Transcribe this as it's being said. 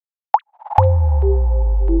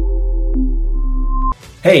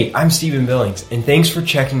Hey, I'm Stephen Billings, and thanks for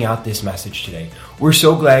checking out this message today. We're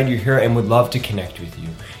so glad you're here and would love to connect with you.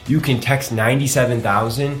 You can text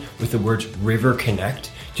 97,000 with the words River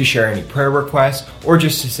Connect to share any prayer requests or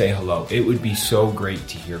just to say hello. It would be so great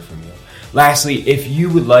to hear from you. Lastly, if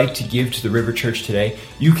you would like to give to the River Church today,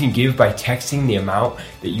 you can give by texting the amount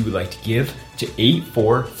that you would like to give to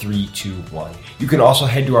 84321. You can also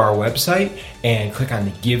head to our website and click on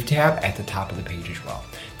the Give tab at the top of the page as well.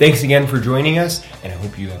 Thanks again for joining us, and I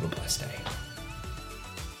hope you have a blessed day.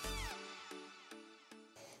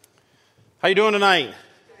 How you doing tonight?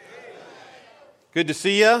 Good to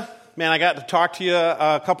see you. Man, I got to talk to you,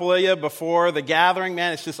 a couple of you before the gathering.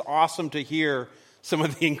 Man, it's just awesome to hear some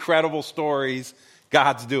of the incredible stories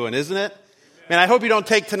God's doing, isn't it? Man, I hope you don't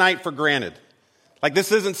take tonight for granted. Like,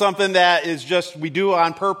 this isn't something that is just we do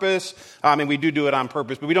on purpose. And we do it on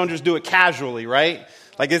purpose, but we don't just do it casually, right?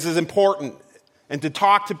 Like, this is important. And to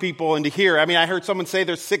talk to people and to hear. I mean, I heard someone say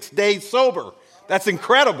they're 6 days sober. That's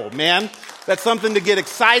incredible, man. That's something to get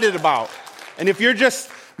excited about. And if you're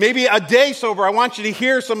just maybe a day sober, I want you to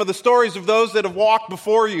hear some of the stories of those that have walked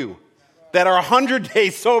before you, that are 100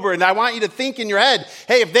 days sober. And I want you to think in your head,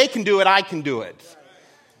 hey, if they can do it, I can do it.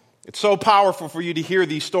 It's so powerful for you to hear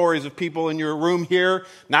these stories of people in your room here,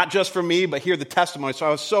 not just from me, but hear the testimony. So I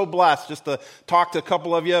was so blessed just to talk to a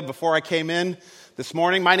couple of you before I came in this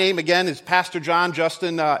morning. My name, again, is Pastor John.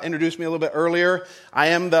 Justin introduced me a little bit earlier. I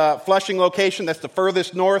am the Flushing location. That's the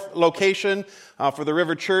furthest north location for the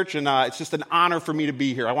River Church, and it's just an honor for me to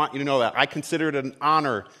be here. I want you to know that. I consider it an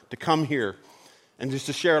honor to come here and just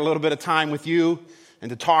to share a little bit of time with you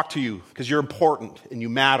and to talk to you, because you're important and you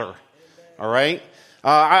matter, all right?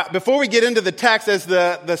 Before we get into the text, as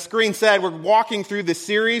the screen said, we're walking through this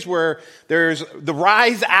series where there's the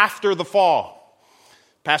rise after the fall.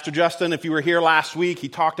 Pastor Justin, if you were here last week, he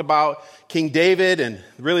talked about King David, and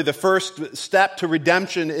really the first step to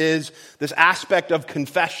redemption is this aspect of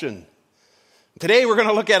confession. Today we're going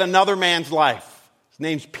to look at another man's life. His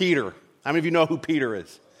name's Peter. How many of you know who Peter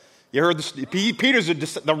is? You heard this? Peter's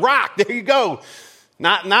the Rock. There you go.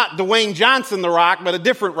 Not Dwayne Johnson, the Rock, but a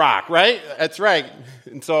different Rock, right? That's right.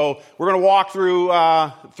 And so we're going to walk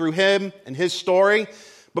through him and his story.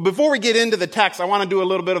 But before we get into the text, I want to do a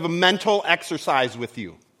little bit of a mental exercise with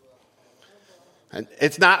you. And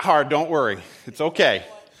it's not hard, don't worry. It's okay.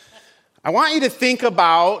 I want you to think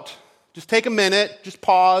about, just take a minute, just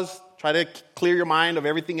pause, try to clear your mind of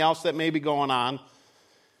everything else that may be going on.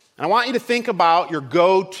 And I want you to think about your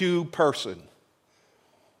go-to person.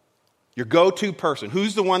 Your go-to person.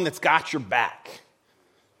 Who's the one that's got your back?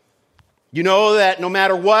 You know that no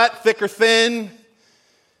matter what, thick or thin,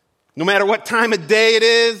 no matter what time of day it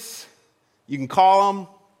is, you can call them.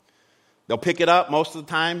 They'll pick it up most of the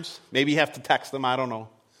times. Maybe you have to text them, I don't know.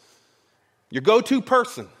 Your go-to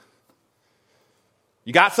person.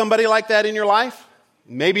 You got somebody like that in your life?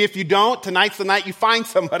 Maybe if you don't, tonight's the night you find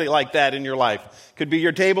somebody like that in your life. Could be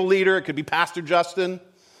your table leader. It could be Pastor Justin.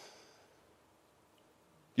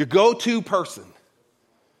 Your go-to person.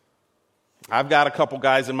 I've got a couple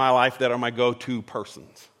guys in my life that are my go-to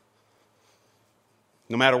persons.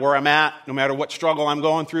 No matter where I'm at, no matter what struggle I'm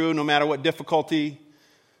going through, no matter what difficulty,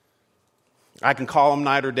 I can call them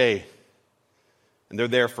night or day, and they're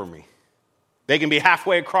there for me. They can be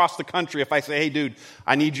halfway across the country. If I say, hey, dude,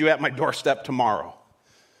 I need you at my doorstep tomorrow,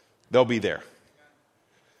 they'll be there.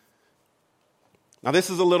 Now, this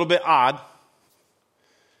is a little bit odd,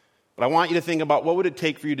 but I want you to think about what would it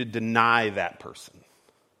take for you to deny that person?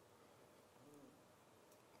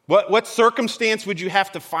 What circumstance would you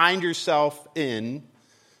have to find yourself in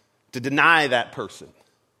to deny that person?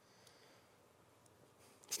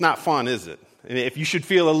 It's not fun, is it? If you should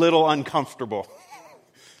feel a little uncomfortable.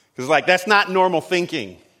 Because that's not normal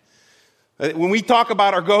thinking. When we talk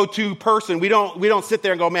about our go-to person, we don't sit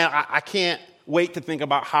there and go, man, I can't wait to think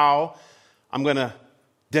about how I'm going to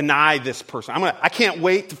deny this person. I can't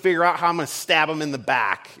wait to figure out how I'm going to stab him in the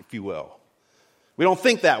back, if you will. We don't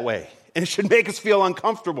think that way. And it should make us feel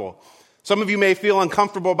uncomfortable. Some of you may feel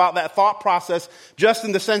uncomfortable about that thought process just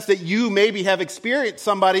in the sense that you maybe have experienced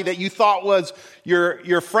somebody that you thought was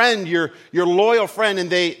your friend, your loyal friend, and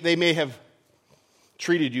they may have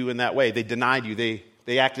treated you in that way. They denied you.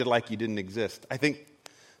 They acted like you didn't exist. I think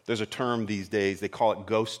there's a term these days. They call it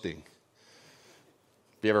ghosting.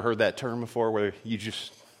 Have you ever heard that term before, where you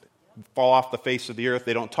just fall off the face of the earth?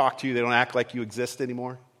 They don't talk to you. They don't act like you exist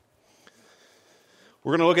anymore.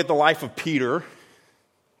 We're going to look at the life of Peter.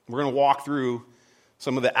 We're going to walk through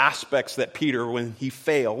some of the aspects that Peter, when he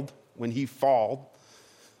failed, when he failed,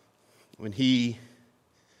 when he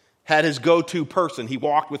had his go-to person, he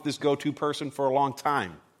walked with this go-to person for a long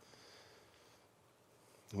time.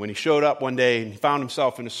 When he showed up one day and he found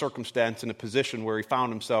himself in a circumstance, in a position where he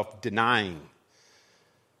found himself denying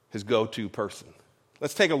his go-to person.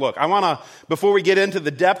 Let's take a look. Before we get into the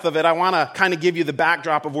depth of it, I want to kind of give you the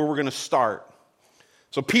backdrop of where we're going to start.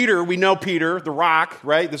 So Peter, we know Peter, the rock,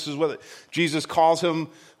 right? This is what Jesus calls him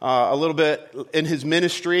a little bit in his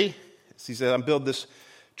ministry. He said, I'm building this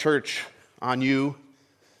church on you,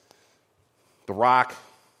 the rock.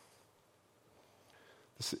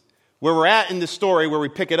 Where we're at in this story, where we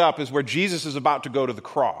pick it up, is where Jesus is about to go to the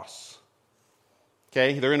cross.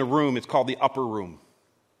 Okay, they're in a room. It's called the upper room.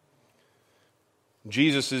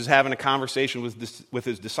 Jesus is having a conversation with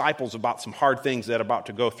his disciples about some hard things that are about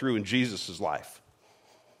to go through in Jesus' life.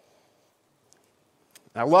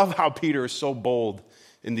 I love how Peter is so bold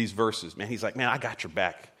in these verses. Man, he's like, man, I got your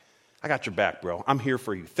back. I got your back, bro. I'm here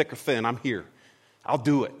for you. Thick or thin, I'm here. I'll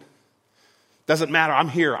do it. Doesn't matter. I'm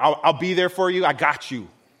here. I'll be there for you. I got you.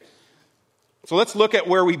 So let's look at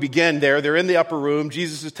where we begin there. They're in the upper room.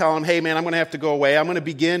 Jesus is telling them, hey, man, I'm going to have to go away. I'm going to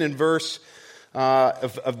begin in verse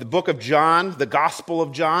of the book of John, the Gospel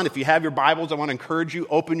of John. If you have your Bibles, I want to encourage you,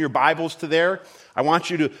 open your Bibles to there. I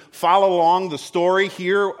want you to follow along the story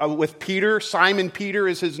here with Peter. Simon Peter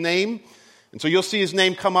is his name. And so you'll see his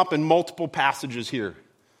name come up in multiple passages here.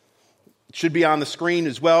 It should be on the screen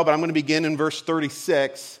as well, but I'm going to begin in verse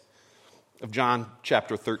 36 of John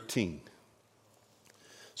chapter 13.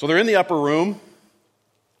 So they're in the upper room,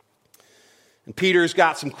 and Peter's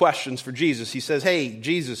got some questions for Jesus. He says, hey,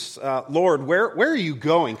 Jesus, Lord, where are you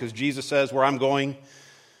going? Because Jesus says, where I'm going,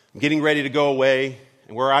 I'm getting ready to go away,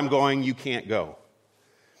 and where I'm going, you can't go.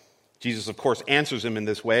 Jesus, of course, answers him in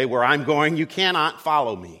this way, where I'm going, you cannot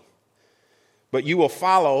follow me, but you will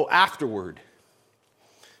follow afterward.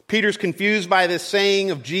 Peter's confused by this saying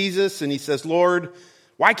of Jesus, and he says, Lord,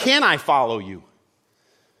 why can't I follow you?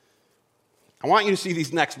 I want you to see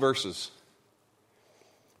these next verses.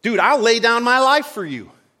 Dude, I'll lay down my life for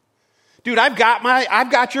you. Dude, I've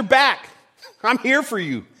got your back. I'm here for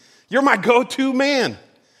you. You're my go-to man.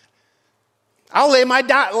 I'll lay my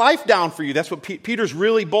life down for you. That's what Peter's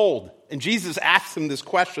really bold. And Jesus asks him this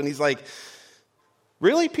question. He's like,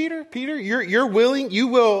 really, Peter? Peter, you're willing? You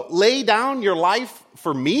will lay down your life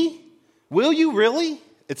for me? Will you really?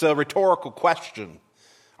 It's a rhetorical question.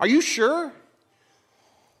 Are you sure?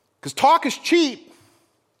 Because talk is cheap.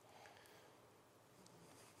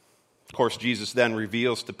 Of course, Jesus then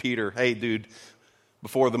reveals to Peter, hey, dude,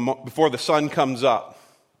 before the sun comes up,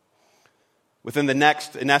 within the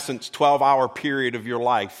next, in essence, 12-hour period of your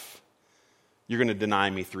life, you're going to deny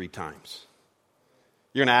me 3 times.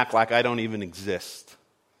 You're going to act like I don't even exist.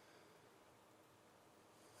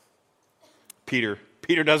 Peter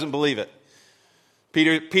doesn't believe it.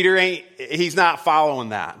 He's not following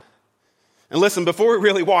that. And listen, before we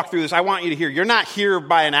really walk through this, I want you to hear, you're not here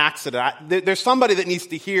by an accident. There's somebody that needs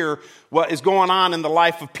to hear what is going on in the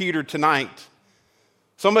life of Peter tonight.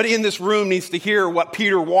 Somebody in this room needs to hear what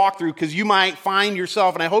Peter walked through, because you might find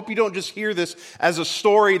yourself, and I hope you don't just hear this as a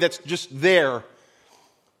story that's just there,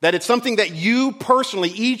 that it's something that you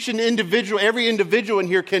personally, every individual in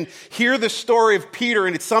here can hear the story of Peter,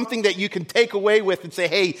 and it's something that you can take away with and say,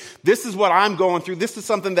 hey, this is what I'm going through. This is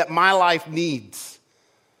something that my life needs.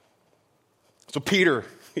 So Peter,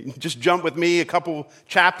 just jump with me a couple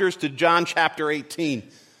chapters to John chapter 18.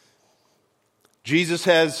 Jesus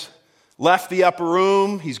has left the upper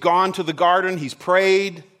room. He's gone to the garden. He's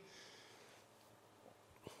prayed. And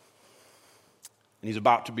he's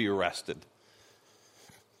about to be arrested.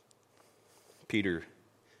 Peter,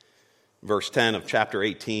 verse 10 of chapter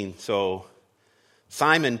 18. So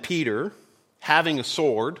Simon Peter, having a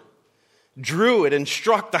sword, drew it and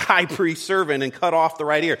struck the high priest's servant and cut off the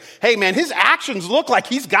right ear. Hey, man, his actions look like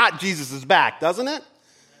he's got Jesus' back, doesn't it?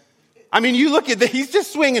 I mean, you look at he's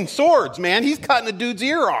just swinging swords, man. He's cutting a dude's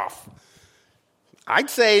ear off. I'd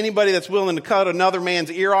say anybody that's willing to cut another man's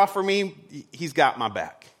ear off for me, he's got my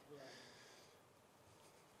back.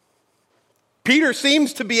 Peter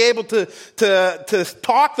seems to be able to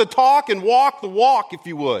talk the talk and walk the walk, if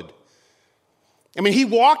you would. I mean, he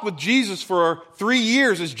walked with Jesus for 3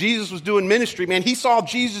 years as Jesus was doing ministry. Man, he saw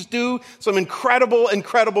Jesus do some incredible,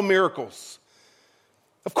 incredible miracles.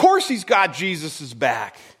 Of course he's got Jesus'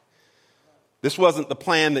 back. This wasn't the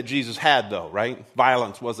plan that Jesus had, though, right?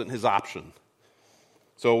 Violence wasn't his option.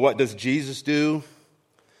 So what does Jesus do?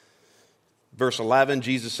 Verse 11,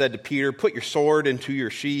 Jesus said to Peter, put your sword into your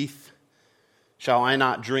sheath. Shall I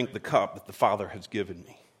not drink the cup that the Father has given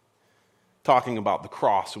me? Talking about the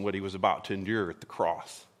cross and what he was about to endure at the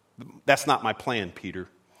cross. That's not my plan, Peter.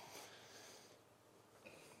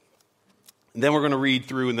 And then we're going to read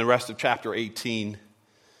through in the rest of chapter 18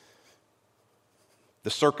 the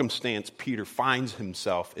circumstance Peter finds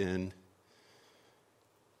himself in,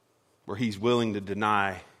 where he's willing to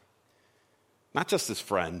deny not just his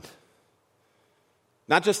friend,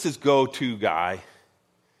 not just his go-to guy,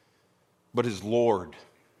 but his Lord,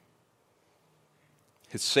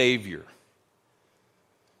 his Savior.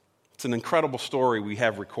 It's an incredible story we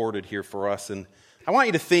have recorded here for us. And I want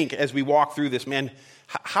you to think as we walk through this, man,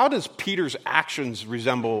 how does Peter's actions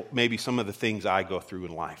resemble maybe some of the things I go through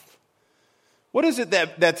in life? What is it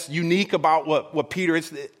that's unique about what Peter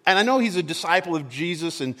is? And I know he's a disciple of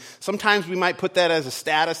Jesus, and sometimes we might put that as a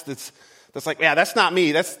status that's like, yeah, that's not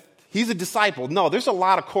me. He's a disciple. No, there's a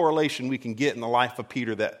lot of correlation we can get in the life of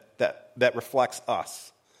Peter that reflects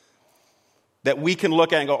us. That we can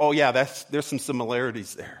look at and go, oh yeah, there's some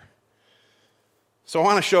similarities there. So I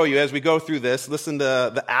want to show you as we go through this, listen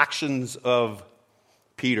to the actions of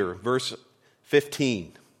Peter. Verse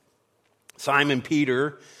 15. Simon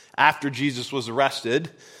Peter, after Jesus was arrested,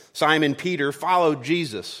 Simon Peter followed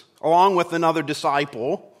Jesus along with another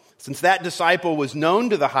disciple. Since that disciple was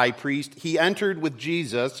known to the high priest, he entered with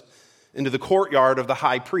Jesus into the courtyard of the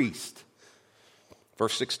high priest.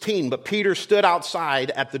 Verse 16, but Peter stood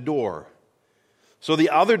outside at the door. So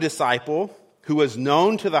the other disciple, who was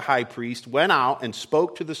known to the high priest, went out and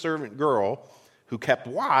spoke to the servant girl who kept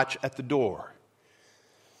watch at the door.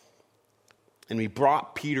 And we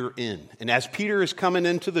brought Peter in. And as Peter is coming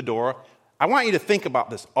into the door, I want you to think about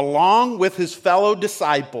this. Along with his fellow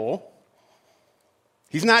disciple,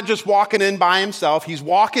 he's not just walking in by himself, he's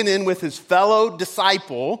walking in with his fellow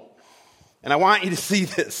disciple. And I want you to see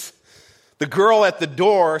this. The girl at the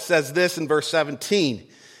door says this in verse 17.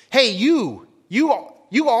 Hey, you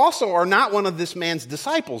also are not one of this man's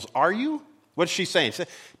disciples, are you? What's she saying? She said,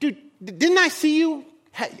 dude, didn't I see you?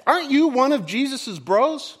 Aren't you one of Jesus'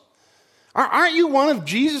 bros? Aren't you one of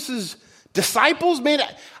Jesus' disciples? Man,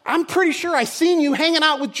 I'm pretty sure I seen you hanging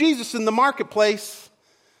out with Jesus in the marketplace.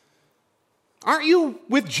 Aren't you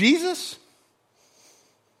with Jesus?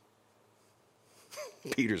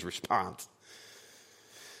 Peter's response,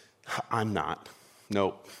 I'm not.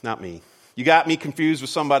 Nope, not me. You got me confused with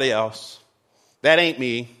somebody else. That ain't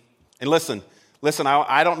me. And listen,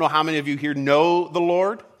 I don't know how many of you here know the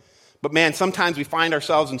Lord, but man, sometimes we find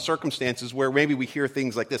ourselves in circumstances where maybe we hear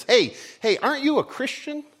things like this. Hey, aren't you a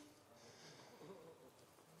Christian?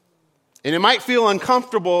 And it might feel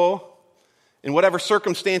uncomfortable in whatever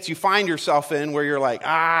circumstance you find yourself in where you're like,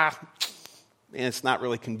 man, it's not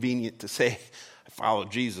really convenient to say I follow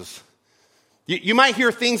Jesus. You might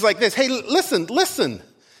hear things like this. Hey, listen.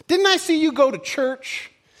 Didn't I see you go to church?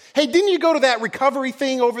 Hey, didn't you go to that recovery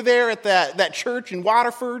thing over there at that church in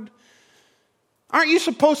Waterford? Aren't you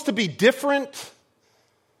supposed to be different?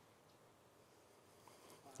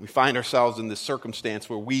 We find ourselves in this circumstance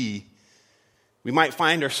where we might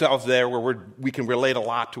find ourselves there where we can relate a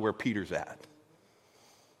lot to where Peter's at.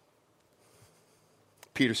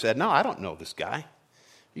 Peter said, no, I don't know this guy. Are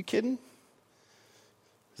you kidding?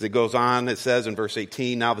 As it goes on, it says in verse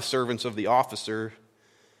 18, now the servants of the officer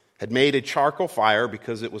had made a charcoal fire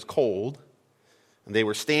because it was cold, and they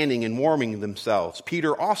were standing and warming themselves.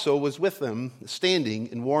 Peter also was with them, standing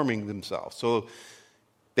and warming themselves. So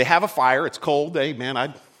they have a fire. It's cold. Hey, man,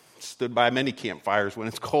 I stood by many campfires. When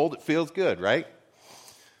it's cold, it feels good, right?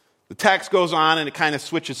 The text goes on, and it kind of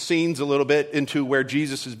switches scenes a little bit into where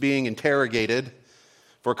Jesus is being interrogated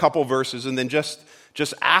for a couple verses, and then just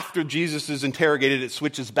after Jesus is interrogated, it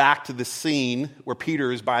switches back to the scene where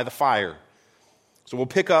Peter is by the fire. So we'll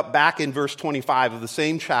pick up back in verse 25 of the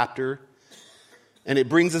same chapter, and it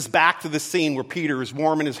brings us back to the scene where Peter is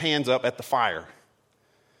warming his hands up at the fire.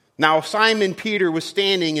 Now Simon Peter was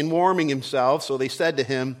standing and warming himself, so they said to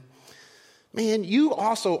him, man, you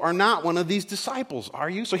also are not one of these disciples, are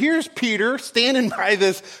you? So here's Peter standing by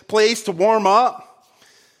this place to warm up.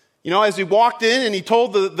 You know, as he walked in and he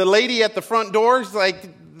told the lady at the front door,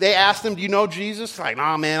 they asked him, do you know Jesus? Like,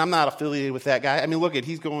 nah, man, I'm not affiliated with that guy. I mean, look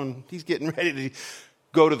he's getting ready to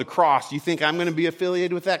go to the cross. Do you think I'm going to be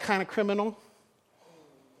affiliated with that kind of criminal?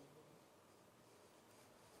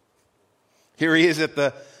 Here he is at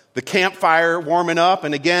the campfire warming up,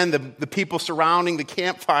 and again, the people surrounding the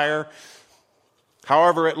campfire,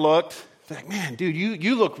 however it looked, like, man, dude,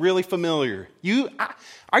 you look really familiar.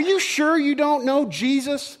 Are you sure you don't know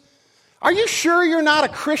Jesus? Are you sure you're not a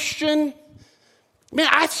Christian? Man,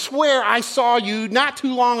 I swear I saw you not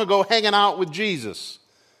too long ago hanging out with Jesus.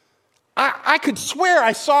 I could swear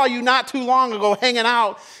I saw you not too long ago hanging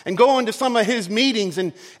out and going to some of his meetings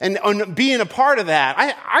and being a part of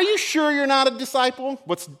that. Are you sure you're not a disciple?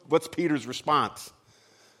 What's Peter's response?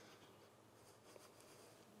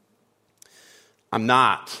 I'm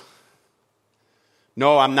not.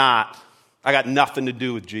 No, I'm not. I got nothing to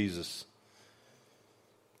do with Jesus.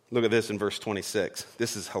 Look at this in verse 26.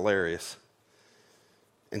 This is hilarious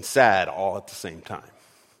and sad all at the same time.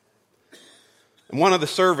 And one of the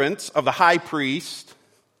servants of the high priest,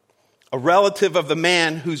 a relative of the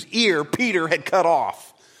man whose ear Peter had cut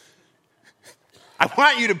off. I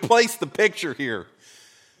want you to place the picture here.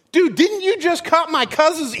 Dude, didn't you just cut my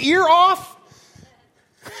cousin's ear off?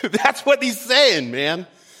 That's what he's saying, man.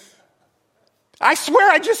 I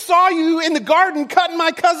swear I just saw you in the garden cutting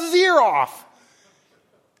my cousin's ear off.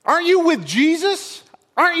 Aren't you with Jesus?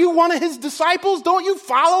 Aren't you one of his disciples? Don't you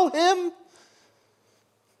follow him?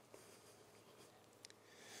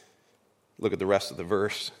 Look at the rest of the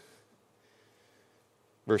verse.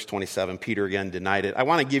 Verse 27, Peter again denied it. I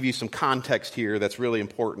want to give you some context here that's really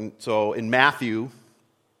important. So in Matthew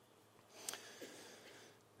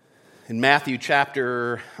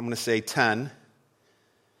chapter, I'm going to say 10,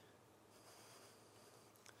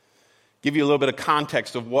 give you a little bit of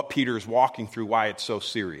context of what Peter is walking through, why it's so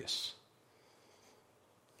serious.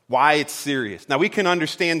 Why it's serious. Now we can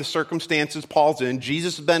understand the circumstances Paul's in.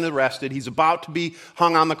 Jesus has been arrested. He's about to be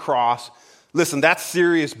hung on the cross. Listen, that's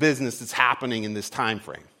serious business that's happening in this time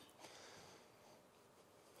frame.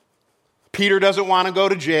 Peter doesn't want to go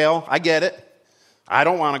to jail. I get it. I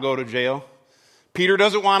don't want to go to jail. Peter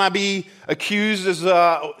doesn't want to be accused as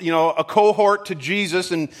a cohort to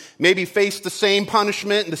Jesus and maybe face the same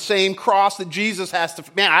punishment and the same cross that Jesus has to.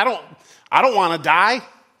 Man, I don't want to die.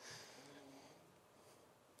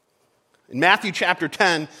 In Matthew chapter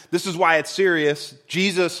 10, this is why it's serious.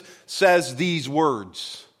 Jesus says these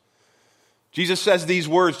words. Jesus says these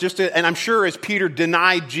words, and I'm sure as Peter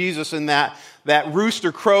denied Jesus and that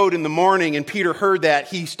rooster crowed in the morning and Peter heard that,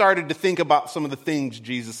 he started to think about some of the things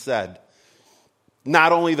Jesus said.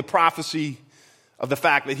 Not only the prophecy of the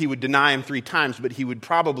fact that he would deny him 3 times, but he would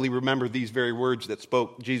probably remember these very words that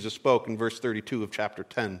Jesus spoke in verse 32 of chapter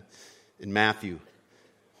 10 in Matthew.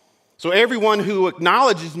 So everyone who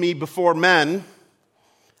acknowledges me before men,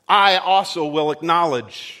 I also will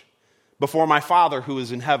acknowledge before my Father who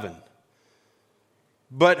is in heaven.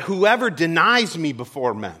 But whoever denies me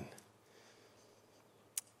before men,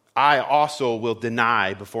 I also will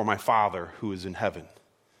deny before my Father who is in heaven.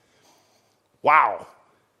 Wow.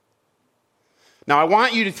 Now I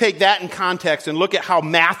want you to take that in context and look at how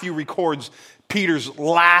Matthew records Peter's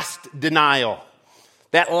last denial.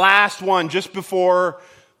 That last one just before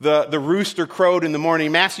the rooster crowed in the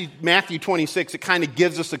morning. Matthew 26, it kind of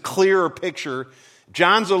gives us a clearer picture.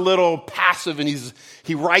 John's a little passive and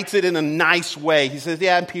he writes it in a nice way. He says,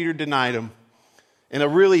 yeah, and Peter denied him in a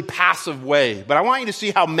really passive way. But I want you to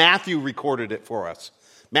see how Matthew recorded it for us.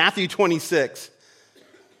 Matthew 26,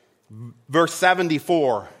 verse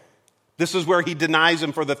 74. This is where he denies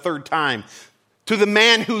him for the 3rd time. To the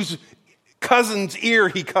man whose cousin's ear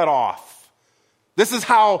he cut off. This is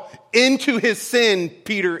how into his sin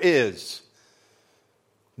Peter is.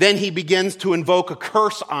 Then he begins to invoke a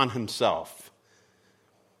curse on himself.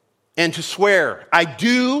 And to swear, I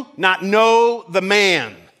do not know the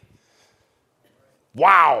man.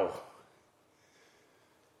 Wow.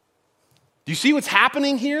 Do you see what's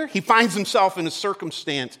happening here? He finds himself in a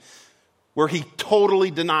circumstance where he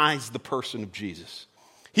totally denies the person of Jesus.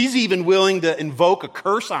 He's even willing to invoke a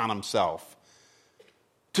curse on himself.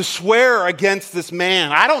 To swear against this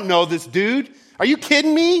man. I don't know this dude. Are you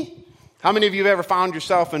kidding me? How many of you have ever found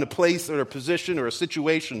yourself in a place or a position or a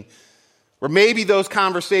situation where maybe those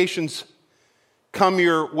conversations come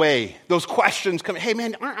your way? Those questions come, hey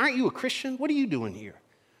man, aren't you a Christian? What are you doing here?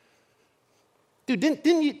 Dude,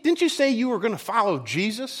 didn't you say you were going to follow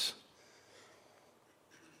Jesus?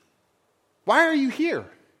 Why are you here?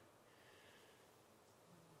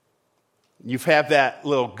 You've had that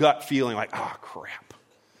little gut feeling like, oh crap.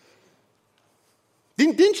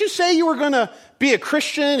 Didn't you say you were going to be a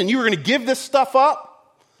Christian and you were going to give this stuff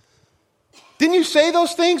up? Didn't you say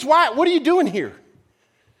those things? Why? What are you doing here?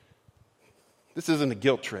 This isn't a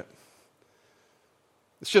guilt trip.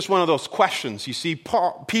 It's just one of those questions. You see,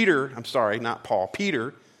 Peter, he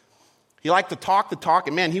liked to talk the talk,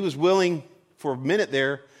 and man, he was willing for a minute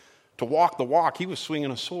there to walk the walk. He was swinging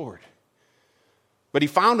a sword. But he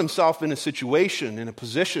found himself in a situation, in a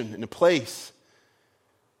position, in a place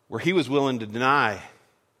where he was willing to deny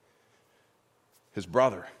his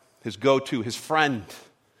brother, his go-to, his friend.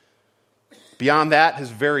 Beyond that, his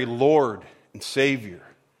very Lord and Savior,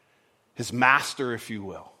 his master, if you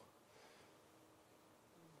will.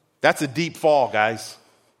 That's a deep fall, guys.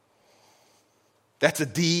 That's a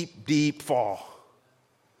deep, deep fall.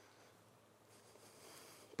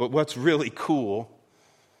 But what's really cool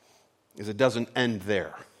is it doesn't end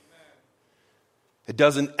there. It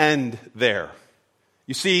doesn't end there.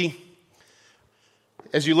 You see,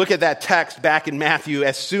 as you look at that text back in Matthew,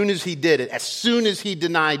 as soon as he did it, as soon as he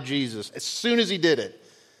denied Jesus, as soon as he did it,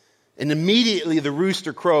 and immediately the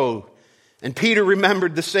rooster crowed. And Peter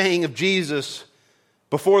remembered the saying of Jesus,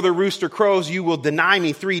 before the rooster crows, you will deny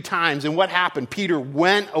me 3 times. And what happened? Peter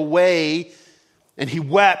went away and he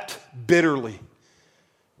wept bitterly.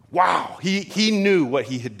 Wow, he knew what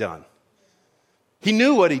he had done. He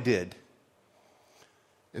knew what he did.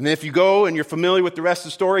 And then if you go and you're familiar with the rest of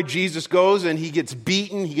the story, Jesus goes and he gets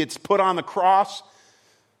beaten, he gets put on the cross,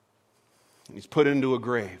 and he's put into a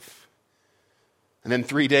grave. And then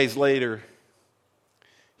 3 days later,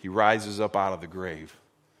 he rises up out of the grave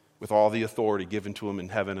with all the authority given to him in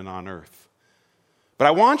heaven and on earth. But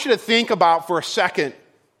I want you to think about for a second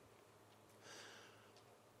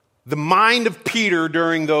the mind of Peter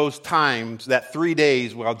during those times, that 3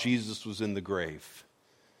 days while Jesus was in the grave.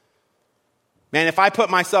 Man, if I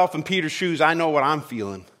put myself in Peter's shoes, I know what I'm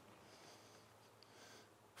feeling.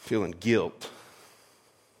 Feeling guilt,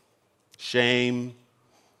 shame,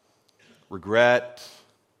 regret,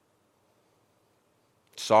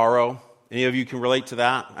 sorrow. Any of you can relate to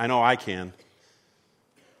that? I know I can.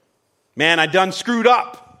 Man, I done screwed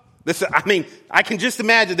up. I can just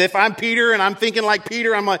imagine that if I'm Peter and I'm thinking like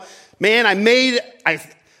Peter, I'm like, man,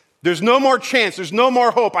 there's no more chance. There's no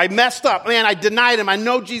more hope. I messed up. Man, I denied him. I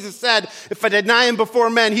know Jesus said, if I deny him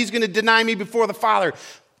before men, he's going to deny me before the Father.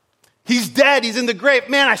 He's dead. He's in the grave.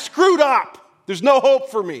 Man, I screwed up. There's no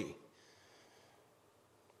hope for me.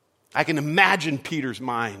 I can imagine Peter's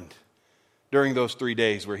mind during those 3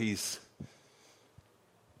 days where he's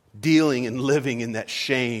dealing and living in that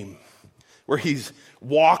shame, where he's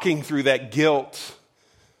walking through that guilt.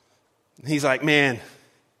 He's like, man,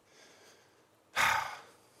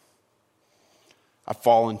 I've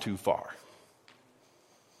fallen too far.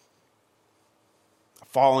 I've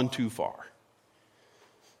fallen too far.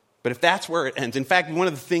 But if that's where it ends, in fact, one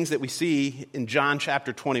of the things that we see in John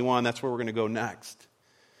chapter 21, that's where we're going to go next,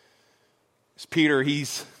 is Peter,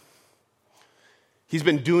 he's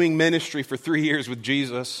been doing ministry for 3 years with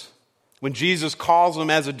Jesus. When Jesus calls him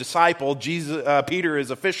as a disciple, Peter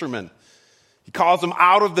is a fisherman. He calls him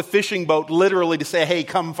out of the fishing boat literally to say, hey,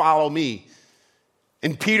 come follow me.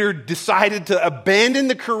 And Peter decided to abandon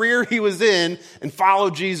the career he was in and follow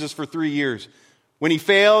Jesus for 3 years. When he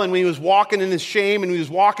failed and when he was walking in his shame and he was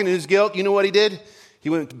walking in his guilt, you know what he did? He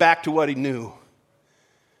went back to what he knew.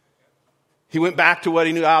 He went back to what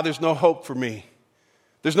he knew. There's no hope for me.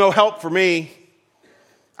 There's no help for me.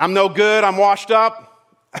 I'm no good. I'm washed up.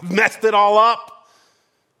 I've messed it all up.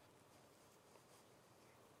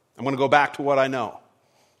 I'm going to go back to what I know.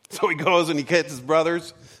 So he goes and he gets his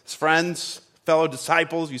brothers, his friends, fellow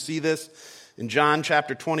disciples. You see this in John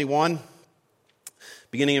chapter 21.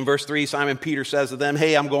 Beginning in verse 3, Simon Peter says to them,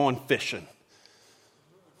 hey, I'm going fishing.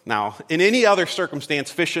 Now, in any other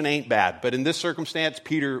circumstance, fishing ain't bad. But in this circumstance,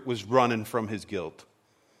 Peter was running from his guilt.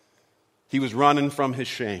 He was running from his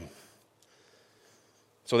shame.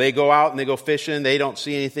 So they go out and they go fishing. They don't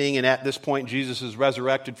see anything. And at this point, Jesus is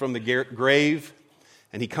resurrected from the grave.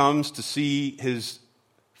 And he comes to see his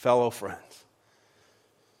fellow friends.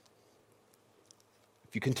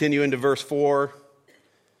 If you continue into verse 4,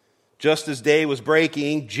 just as day was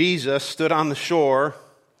breaking, Jesus stood on the shore.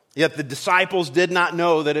 Yet the disciples did not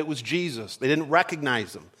know that it was Jesus. They didn't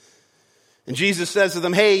recognize him. And Jesus says to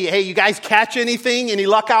them, hey, you guys catch anything? Any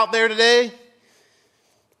luck out there today?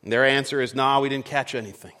 And their answer is, no, we didn't catch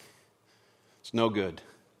anything. It's no good.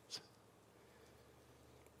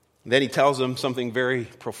 And then he tells them something very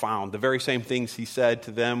profound, the very same things he said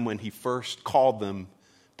to them when he first called them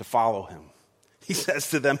to follow him. He says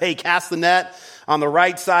to them, hey, cast the net on the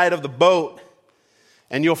right side of the boat,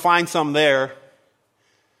 and you'll find some there.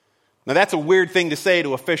 Now, that's a weird thing to say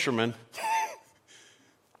to a fisherman.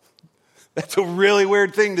 That's a really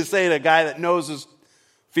weird thing to say to a guy that knows his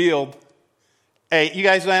field. Hey, you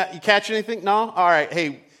guys, you catch anything? No? All right,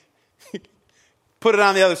 hey, put it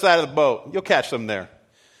on the other side of the boat. You'll catch them there.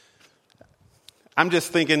 I'm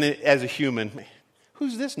just thinking as a human,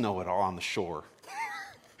 who's this know-it-all on the shore?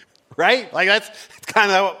 Right? Like that's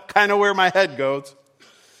kind of where my head goes.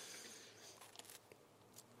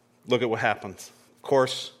 Look at what happens. Of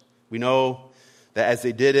course, we know that as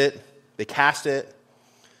they did it, they cast it,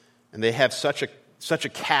 and they have such a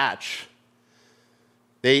catch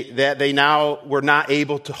that they now were not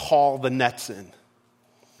able to haul the nets in.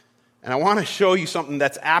 And I want to show you something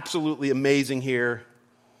that's absolutely amazing here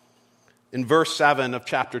in verse 7 of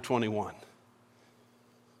chapter 21.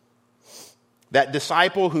 That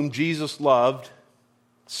disciple whom Jesus loved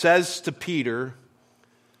says to Peter,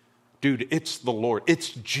 dude, it's the Lord.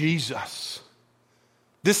 It's Jesus.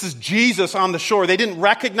 This is Jesus on the shore. They didn't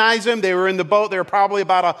recognize him. They were in the boat. They were probably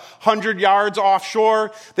about 100 yards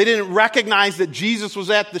offshore. They didn't recognize that Jesus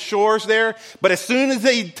was at the shores there. But as soon as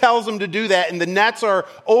he tells them to do that and the nets are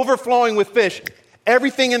overflowing with fish,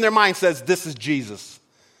 everything in their mind says, this is Jesus.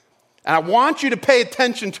 And I want you to pay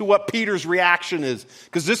attention to what Peter's reaction is,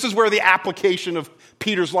 because this is where the application of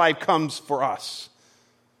Peter's life comes for us.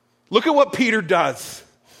 Look at what Peter does.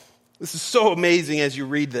 This is so amazing as you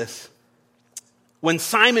read this. When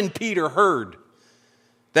Simon Peter heard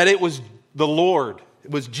that it was the Lord,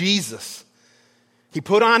 it was Jesus, he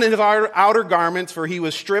put on his outer garments, for he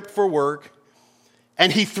was stripped for work,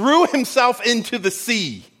 and he threw himself into the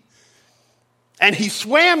sea, and he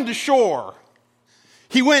swam to shore.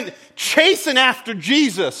 He went chasing after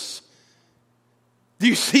Jesus. Do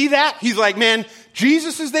you see that? He's like, man,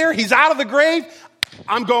 Jesus is there. He's out of the grave.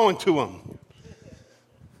 I'm going to him.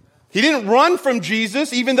 He didn't run from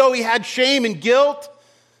Jesus, even though he had shame and guilt.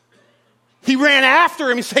 He ran after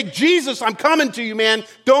him. He said, Jesus, I'm coming to you, man.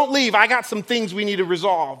 Don't leave. I got some things we need to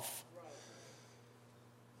resolve.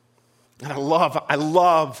 And I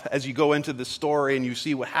love as you go into this story and you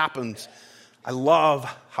see what happens, I love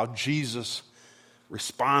how Jesus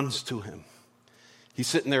responds to him. He's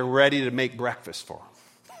sitting there ready to make breakfast for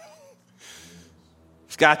him.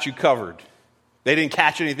 He's got you covered. They didn't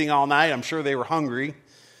catch anything all night. I'm sure they were hungry.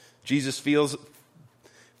 Jesus feeds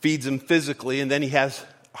them physically, and then he has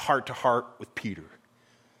a heart-to-heart with Peter.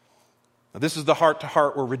 Now, this is the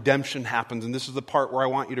heart-to-heart where redemption happens, and this is the part where I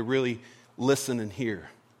want you to really listen and hear.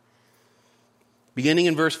 Beginning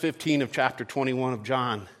in verse 15 of chapter 21 of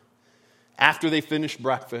John, after they finish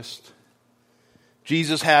breakfast,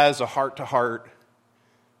 Jesus has a heart-to-heart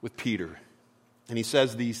with Peter, and he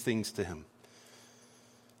says these things to him.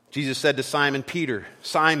 Jesus said to Simon Peter,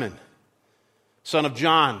 Simon, son of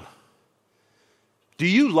John, do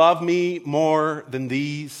you love me more than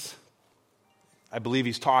these? I believe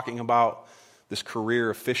he's talking about this career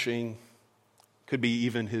of fishing. Could be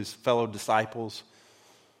even his fellow disciples.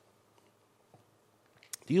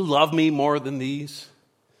 Do you love me more than these?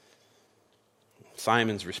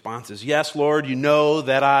 Simon's response is, yes, Lord, you know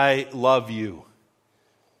that I love you.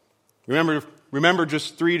 Remember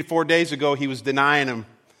just 3 to 4 days ago, he was denying him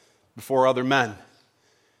before other men.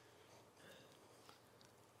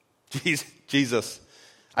 Jesus.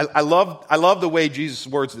 I love the way Jesus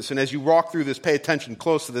words this. And as you walk through this, pay attention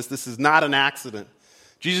close to this. This is not an accident.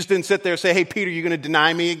 Jesus didn't sit there and say, hey, Peter, you're going to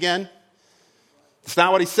deny me again? It's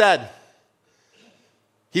not what he said.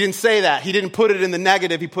 He didn't say that. He didn't put it in the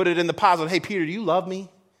negative. He put it in the positive. Hey, Peter, do you love me?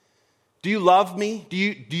 Do you love me? Do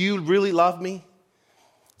you really love me?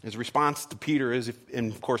 His response to Peter is,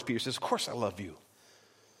 and of course Peter says, of course I love you.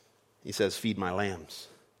 He says, feed my lambs.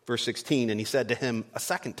 Verse 16, and he said to him a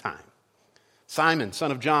second time, Simon,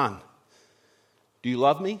 son of John, do you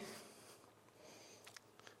love me?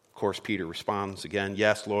 Of course, Peter responds again,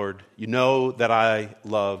 yes, Lord, you know that I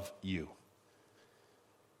love you.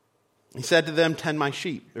 He said to them, tend my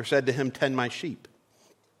sheep. Or said to him, tend my sheep.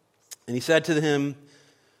 And he said to him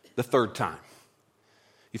the third time.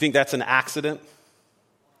 You think that's an accident?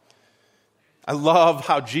 I love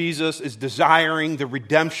how Jesus is desiring the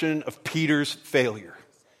redemption of Peter's failure.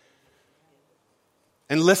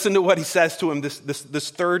 And listen to what he says to him this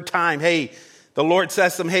third time. Hey, the Lord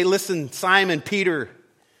says to him, hey, listen, Simon, Peter,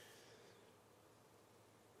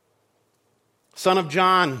 son of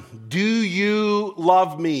John, do you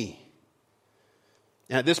love me?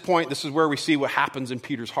 And at this point, this is where we see what happens in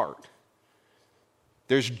Peter's heart.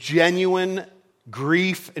 There's genuine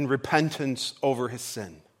grief and repentance over his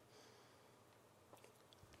sin.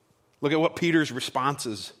 Look at what Peter's response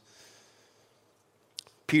is.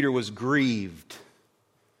 Peter was grieved.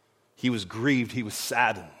 He was grieved. He was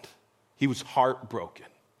saddened. He was heartbroken.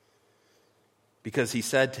 Because he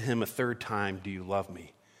said to him a third time, do you love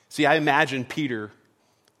me? See, I imagine Peter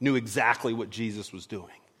knew exactly what Jesus was doing.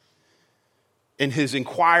 In his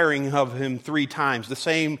inquiring of him 3 times, the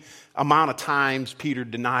same amount of times Peter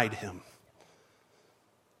denied him.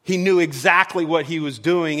 He knew exactly what he was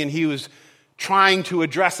doing, and he was trying to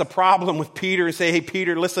address a problem with Peter and say, hey,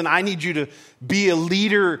 Peter, listen, I need you to be a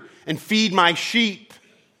leader and feed my sheep.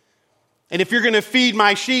 And if you're going to feed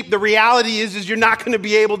my sheep, the reality is you're not going to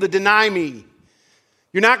be able to deny me.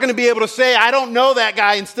 You're not going to be able to say, I don't know that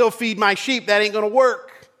guy and still feed my sheep. That ain't going to work.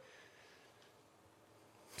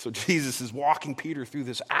 So Jesus is walking Peter through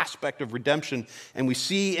this aspect of redemption, and we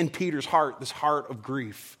see in Peter's heart this heart of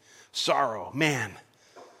grief, sorrow. Man,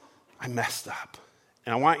 I messed up.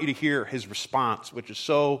 And I want you to hear his response, which is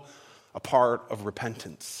so a part of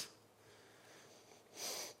repentance.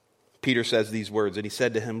 Peter says these words, and he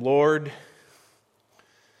said to him, Lord,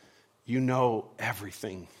 you know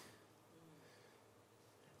everything.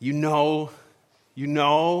 You know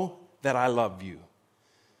that I love you.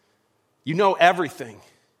 You know everything.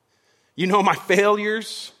 You know my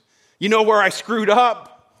failures. You know where I screwed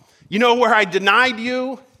up. You know where I denied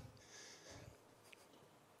you.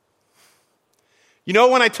 You know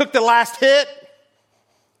when I took the last hit.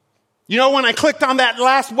 You know when I clicked on that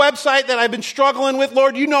last website that I've been struggling with.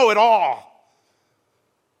 Lord, you know it all.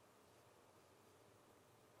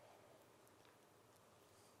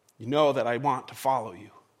 You know that I want to follow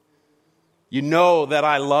you. You know that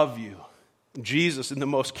I love you. And Jesus, in the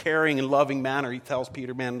most caring and loving manner, he tells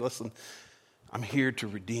Peter, man, listen, I'm here to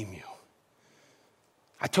redeem you.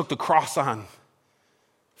 I took the cross on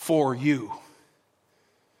for you.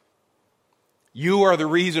 You are the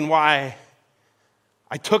reason why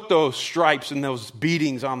I took those stripes and those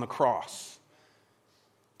beatings on the cross.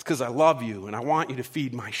 It's because I love you and I want you to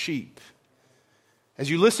feed my sheep.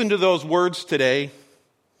 As you listen to those words today,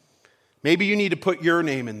 maybe you need to put your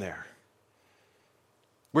name in there.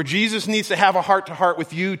 Where Jesus needs to have a heart-to-heart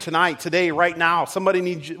with you tonight, today, right now.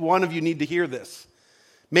 One of you need to hear this.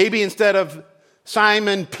 Maybe instead of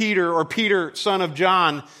Simon Peter or Peter, son of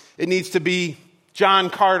John, it needs to be John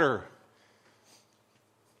Carter.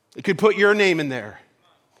 It could put your name in there.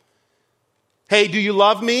 Hey, do you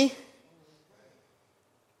love me?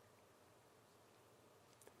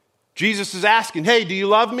 Jesus is asking, hey, do you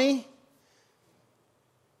love me?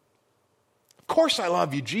 Of course I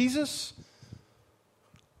love you, Jesus.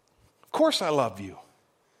 Of course I love you.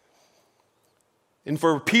 And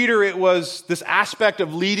for Peter, it was this aspect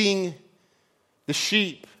of leading the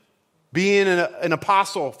sheep, being an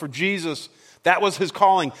apostle for Jesus. That was his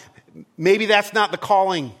calling. Maybe that's not the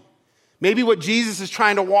calling. Maybe what Jesus is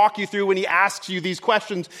trying to walk you through when he asks you these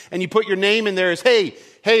questions and you put your name in there is, hey,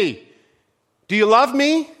 do you love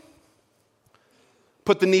me?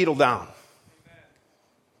 Put the needle down.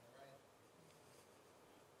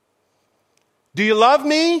 Do you love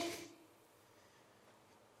me?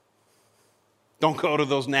 Don't go to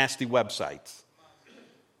those nasty websites.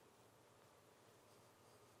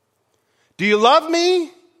 Do you love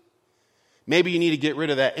me? Maybe you need to get rid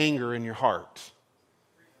of that anger in your heart.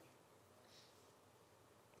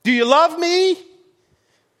 Do you love me?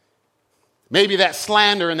 Maybe that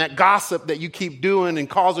slander and that gossip that you keep doing and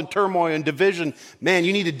causing turmoil and division, man,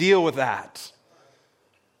 you need to deal with that.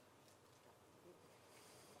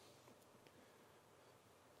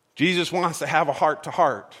 Jesus wants to have a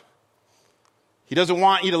heart-to-heart. He doesn't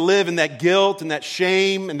want you to live in that guilt and that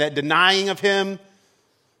shame and that denying of him.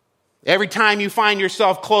 Every time you find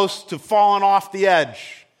yourself close to falling off the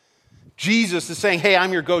edge, Jesus is saying, hey,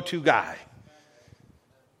 I'm your go-to guy.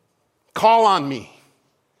 Call on me.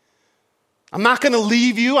 I'm not going to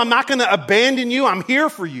leave you. I'm not going to abandon you. I'm here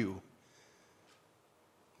for you.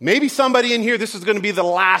 Maybe somebody in here, this is going to be the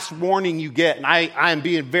last warning you get, and I am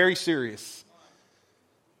being very serious.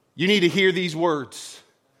 You need to hear these words.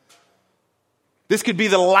 This could be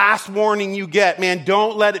the last warning you get. Man,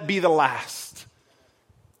 don't let it be the last.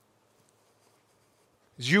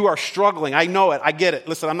 As you are struggling, I know it, I get it.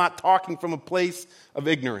 Listen, I'm not talking from a place of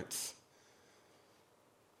ignorance.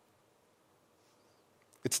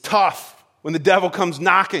 It's tough when the devil comes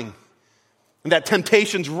knocking and that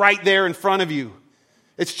temptation's right there in front of you.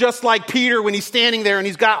 It's just like Peter when he's standing there and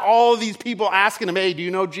he's got all of these people asking him, hey, do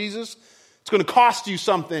you know Jesus? It's going to cost you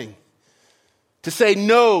something to say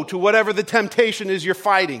no to whatever the temptation is you're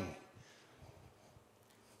fighting.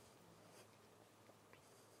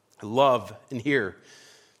 I love and hear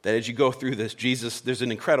that as you go through this, there's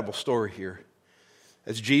an incredible story here.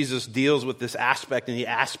 As Jesus deals with this aspect and he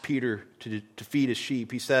asks Peter to feed his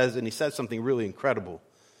sheep, he says something really incredible.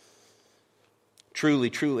 Truly,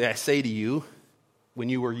 truly, I say to you, when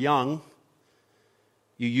you were young,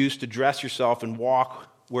 you used to dress yourself and walk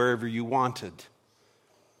wherever you wanted.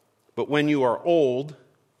 But when you are old,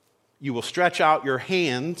 you will stretch out your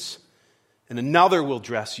hands, and another will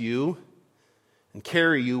dress you and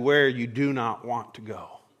carry you where you do not want to go.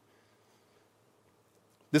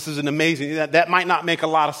 This is an amazing, that might not make a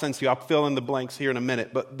lot of sense to you. I'll fill in the blanks here in a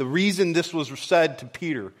minute. But the reason this was said to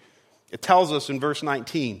Peter, it tells us in verse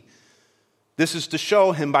 19, this is to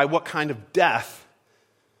show him by what kind of death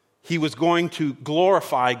he was going to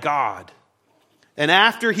glorify God. And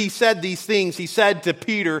after he said these things, he said to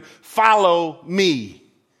Peter, follow me.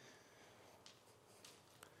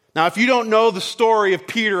 Now, if you don't know the story of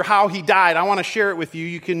Peter, how he died, I want to share it with you.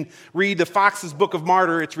 You can read the Fox's Book of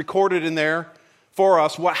Martyr. It's recorded in there for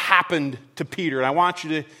us what happened to Peter. And I want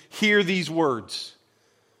you to hear these words.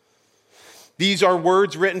 These are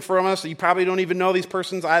words written from us. You probably don't even know these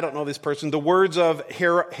persons. I don't know this person. The words of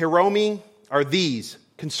Hierome are these.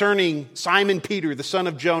 concerning Simon Peter, the son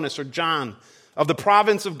of Jonas, or John, of the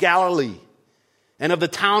province of Galilee, and of the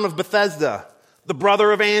town of Bethesda, the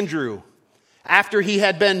brother of Andrew, after he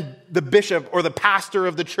had been the bishop or the pastor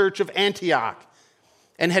of the church of Antioch,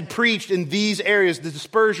 and had preached in these areas the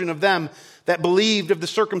dispersion of them that believed of the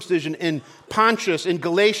circumcision in Pontus, in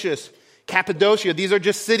Galatia, Cappadocia. These are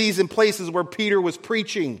just cities and places where Peter was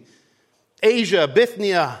preaching. Asia,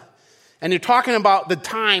 Bithynia. And you're talking about the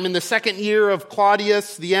time in the second year of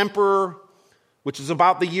Claudius, the emperor, which is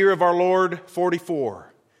about the year of our Lord,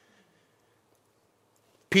 44.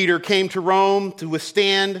 Peter came to Rome to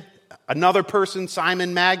withstand another person,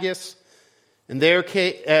 Simon Magus, and there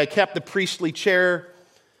kept the priestly chair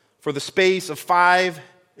for the space of 5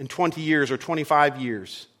 and 20 years, or 25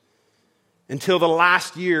 years, until the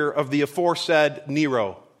last year of the aforesaid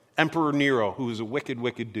Nero, Emperor Nero, who was a wicked,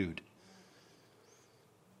 wicked dude,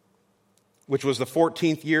 which was the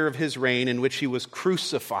 14th year of his reign, in which he was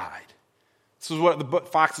crucified. This is what the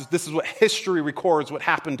book Fox, this is what history records what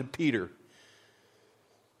happened to Peter.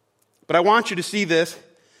 But I want you to see this.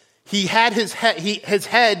 He had his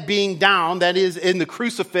head being down, that is, in the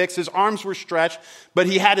crucifix. His arms were stretched, but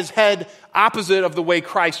he had his head opposite of the way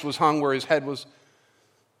Christ was hung, where his head was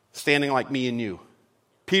standing like me and you.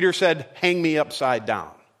 Peter said, "Hang me upside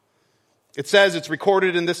down." It says, it's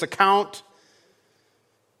recorded in this account,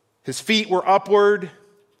 his feet were upward,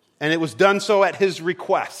 and it was done so at his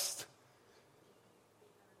request.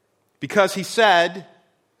 Because he said,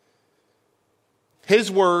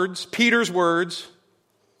 his words, Peter's words,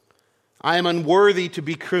 "I am unworthy to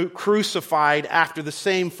be crucified after the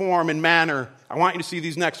same form and manner." I want you to see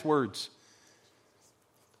these next words.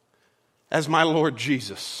 "As my Lord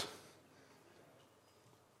Jesus."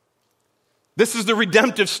 This is the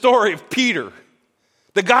redemptive story of Peter,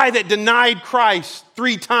 the guy that denied Christ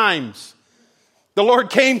 3 times. The Lord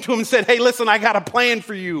came to him and said, "Hey, listen, I got a plan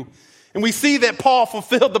for you." And we see that Paul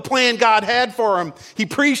fulfilled the plan God had for him. He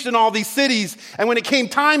preached in all these cities. And when it came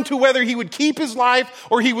time to whether he would keep his life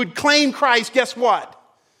or he would claim Christ, guess what?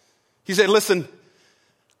 He said, "Listen,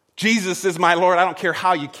 Jesus is my Lord. I don't care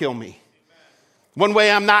how you kill me. One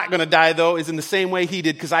way I'm not going to die, though, is in the same way he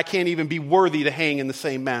did, because I can't even be worthy to hang in the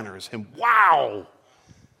same manner as him." Wow.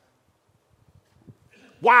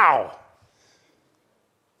 Wow.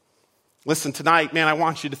 Listen, tonight, man, I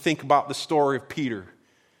want you to think about the story of Peter.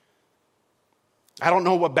 I don't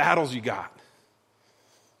know what battles you got.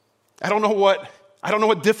 I don't know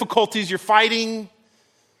what difficulties you're fighting.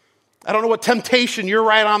 I don't know what temptation you're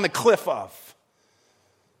right on the cliff of.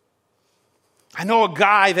 I know a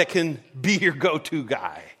guy that can be your go-to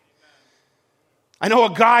guy. I know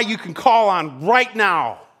a guy you can call on right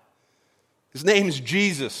now. His name is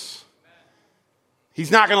Jesus.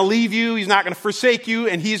 He's not going to leave you. He's not going to forsake you.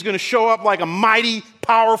 And he's going to show up like a mighty,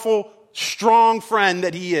 powerful, strong friend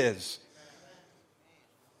that he is.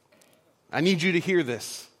 I need you to hear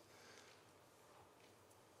this.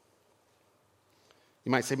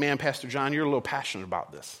 You might say, "Man, Pastor John, you're a little passionate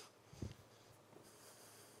about this."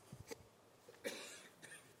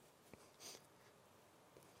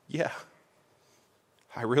 Yeah,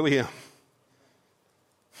 I really am.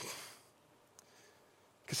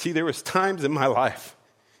 Because see, there was times in my life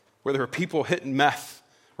where there were people hitting meth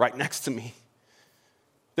right next to me.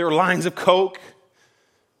 There were lines of coke,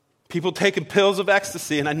 people taking pills of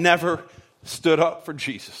ecstasy, and I never stood up for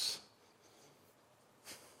Jesus.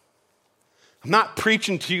 I'm not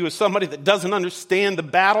preaching to you as somebody that doesn't understand the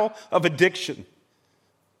battle of addiction.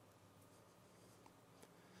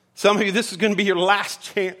 Some of you, this is going to be your last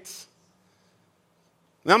chance.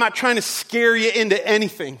 And I'm not trying to scare you into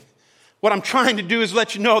anything. What I'm trying to do is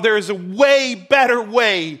let you know there is a way better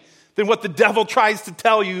way than what the devil tries to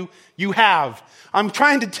tell you you have. I'm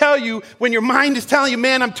trying to tell you when your mind is telling you,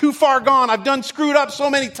 "Man, I'm too far gone. I've done screwed up so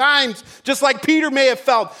many times," just like Peter may have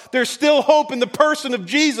felt. There's still hope in the person of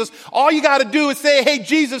Jesus. All you got to do is say, "Hey,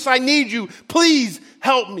 Jesus, I need you. Please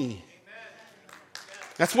help me."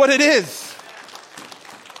 That's what it is.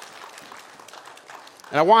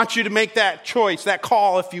 And I want you to make that choice, that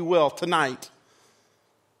call, if you will, tonight.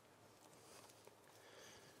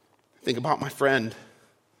 Think about my friend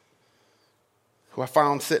who I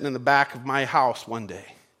found sitting in the back of my house one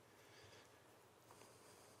day,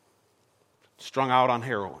 strung out on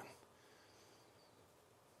heroin.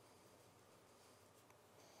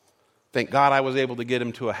 Thank God I was able to get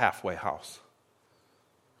him to a halfway house,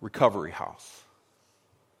 recovery house.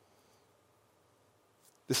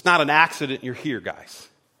 It's not an accident you're here, guys.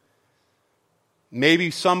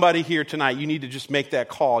 Maybe somebody here tonight, you need to just make that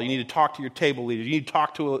call. You need to talk to your table leader. You need to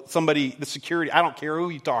talk to somebody, the security. I don't care who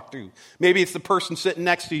you talk to. Maybe it's the person sitting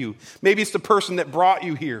next to you. Maybe it's the person that brought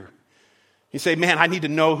you here. You say, man, I need to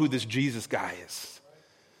know who this Jesus guy is.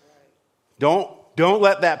 Don't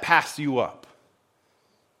let that pass you up.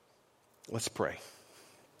 Let's pray.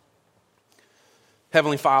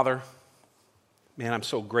 Heavenly Father, man, I'm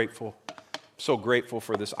so grateful. So grateful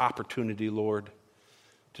for this opportunity, Lord,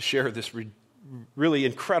 to share this really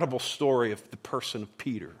incredible story of the person of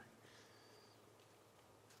Peter.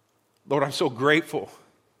 Lord, I'm so grateful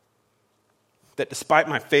that despite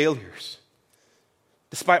my failures,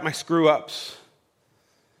 despite my screw-ups,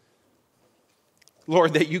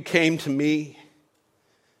 Lord, that you came to me,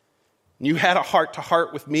 and you had a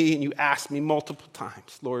heart-to-heart with me, and you asked me multiple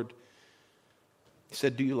times, Lord, you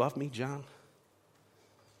said, do you love me, John?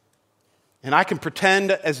 And I can pretend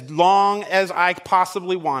as long as I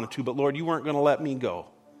possibly wanted to, but Lord, you weren't going to let me go.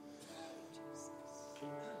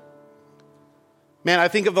 Man, I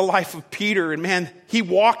think of the life of Peter, and man, he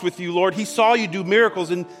walked with you, Lord. He saw you do miracles,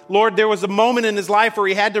 and Lord, there was a moment in his life where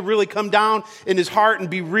he had to really come down in his heart and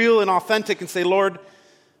be real and authentic and say, Lord,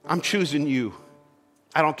 I'm choosing you.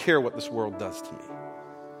 I don't care what this world does to me.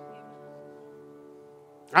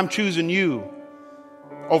 I'm choosing you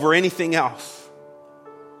over anything else.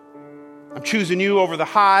 I'm choosing you over the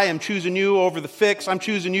high. I'm choosing you over the fix. I'm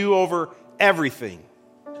choosing you over everything.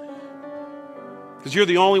 Because you're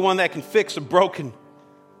the only one that can fix a broken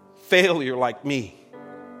failure like me.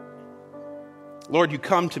 Lord, you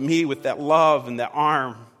come to me with that love and that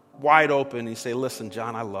arm wide open and you say, listen,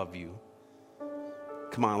 John, I love you.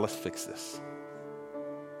 Come on, let's fix this.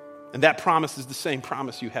 And that promise is the same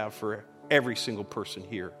promise you have for every single person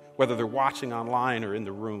here, whether they're watching online or in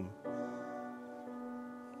the room.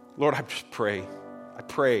 Lord, I just pray. I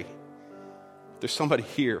pray there's somebody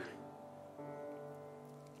here,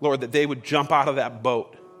 Lord, that they would jump out of that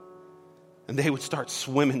boat and they would start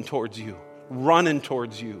swimming towards you, running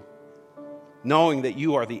towards you, knowing that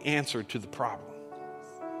you are the answer to the problem.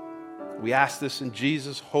 We ask this in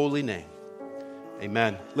Jesus' holy name.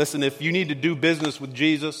 Amen. Listen, if you need to do business with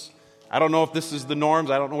Jesus, I don't know if this is the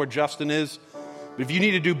norms. I don't know where Justin is. But if you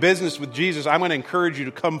need to do business with Jesus, I'm going to encourage you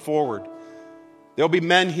to come forward. There'll be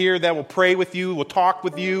men here that will pray with you, will talk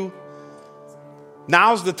with you.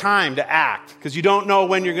 Now's the time to act, because you don't know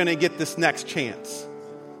when you're going to get this next chance.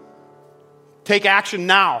 Take action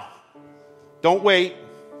now. Don't wait.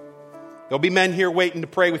 There'll be men here waiting to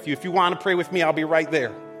pray with you. If you want to pray with me, I'll be right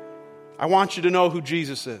there. I want you to know who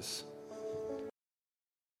Jesus is.